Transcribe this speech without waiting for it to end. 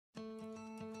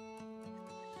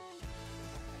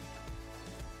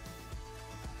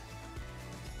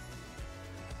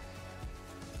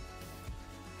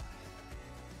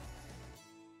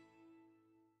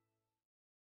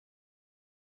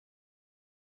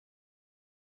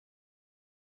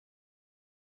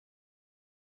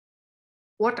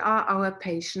What are our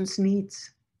patients'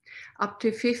 needs? Up to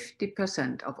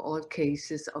 50% of all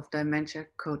cases of dementia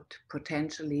could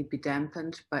potentially be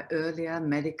dampened by earlier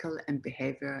medical and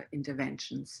behavioral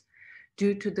interventions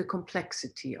due to the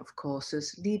complexity of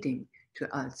causes leading to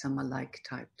Alzheimer-like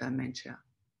type dementia.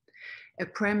 A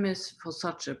premise for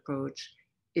such approach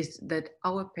is that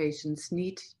our patients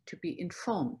need to be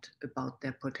informed about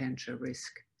their potential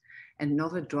risk, and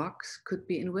novel drugs could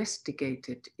be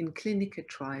investigated in clinical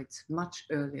trials much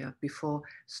earlier before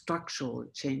structural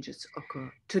changes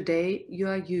occur. Today, you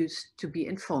are used to be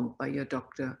informed by your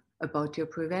doctor about your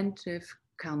preventive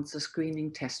cancer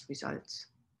screening test results,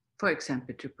 for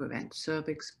example, to prevent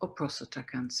cervix or prostate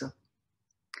cancer.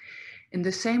 In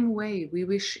the same way, we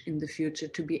wish in the future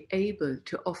to be able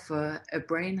to offer a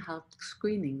brain health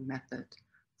screening method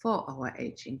for our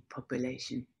aging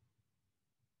population.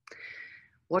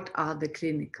 What are the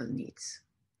clinical needs?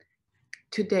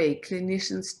 Today,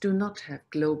 clinicians do not have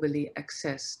globally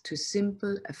access to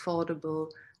simple, affordable,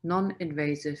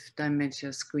 non-invasive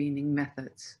dementia screening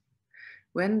methods.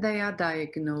 When they are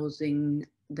diagnosing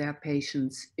their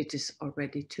patients, it is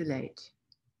already too late.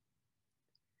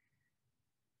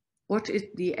 What is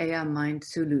the AI Mind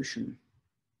solution?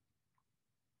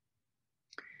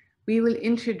 We will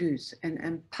introduce an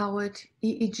empowered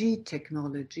EEG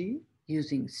technology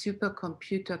using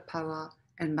supercomputer power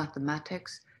and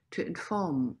mathematics to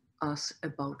inform us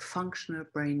about functional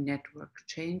brain network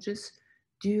changes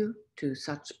due to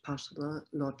such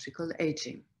pathological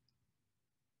aging.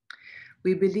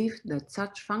 We believe that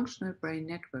such functional brain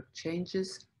network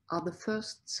changes are the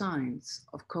first signs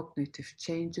of cognitive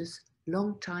changes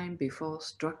long time before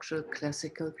structural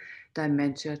classical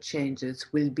dementia changes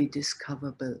will be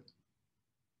discoverable.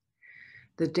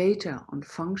 The data on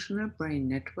functional brain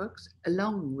networks,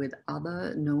 along with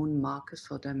other known markers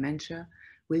for dementia,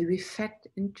 will be fed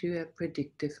into a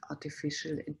predictive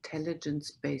artificial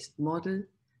intelligence-based model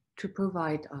to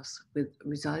provide us with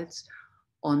results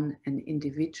on an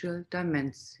individual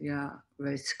dementia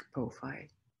risk profile.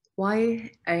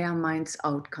 Why AI Mind's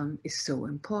outcome is so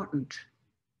important?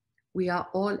 We are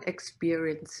all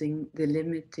experiencing the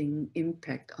limiting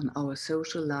impact on our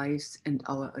social lives and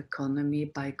our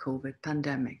economy by COVID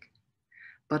pandemic.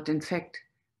 But in fact,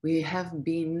 we have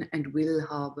been and will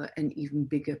harbor an even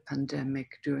bigger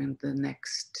pandemic during the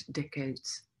next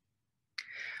decades.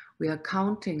 We are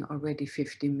counting already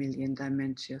 50 million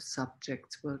dementia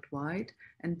subjects worldwide,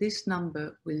 and this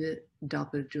number will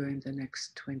double during the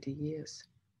next 20 years.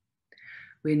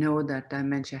 We know that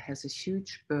dementia has a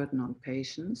huge burden on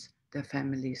patients, their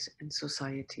families and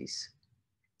societies.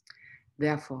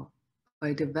 Therefore,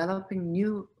 by developing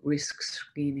new risk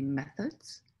screening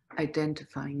methods,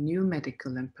 identifying new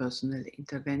medical and personal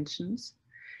interventions,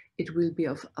 it will be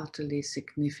of utterly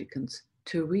significance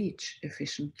to reach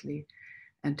efficiently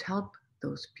and help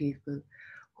those people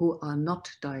who are not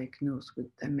diagnosed with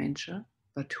dementia,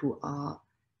 but who are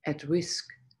at risk,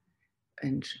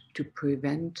 and to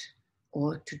prevent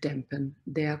or to dampen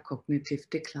their cognitive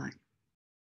decline.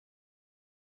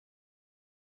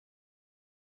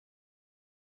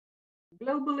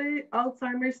 Globally,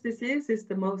 Alzheimer's disease is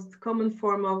the most common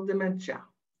form of dementia.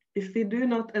 If we do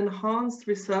not enhance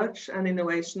research and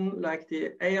innovation like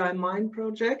the AI Mind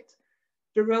project,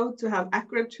 the road to have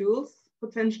accurate tools,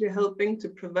 potentially helping to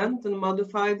prevent and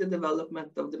modify the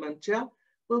development of dementia,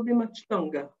 will be much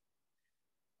longer.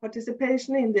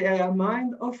 Participation in the AI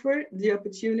Mind offers the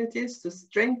opportunities to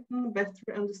strengthen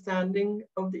better understanding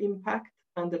of the impact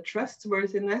and the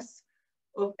trustworthiness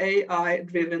of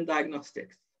AI-driven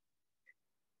diagnostics.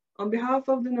 On behalf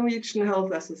of the Norwegian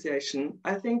Health Association,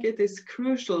 I think it is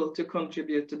crucial to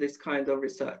contribute to this kind of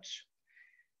research.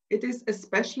 It is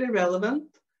especially relevant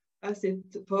as it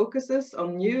focuses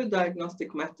on new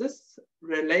diagnostic methods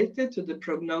related to the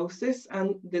prognosis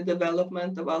and the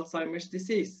development of Alzheimer's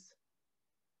disease.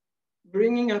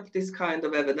 Bringing up this kind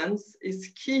of evidence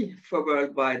is key for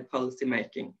worldwide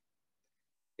policymaking.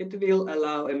 It will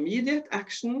allow immediate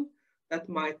action that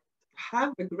might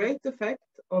have a great effect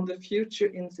on the future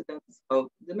incidence of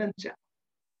dementia.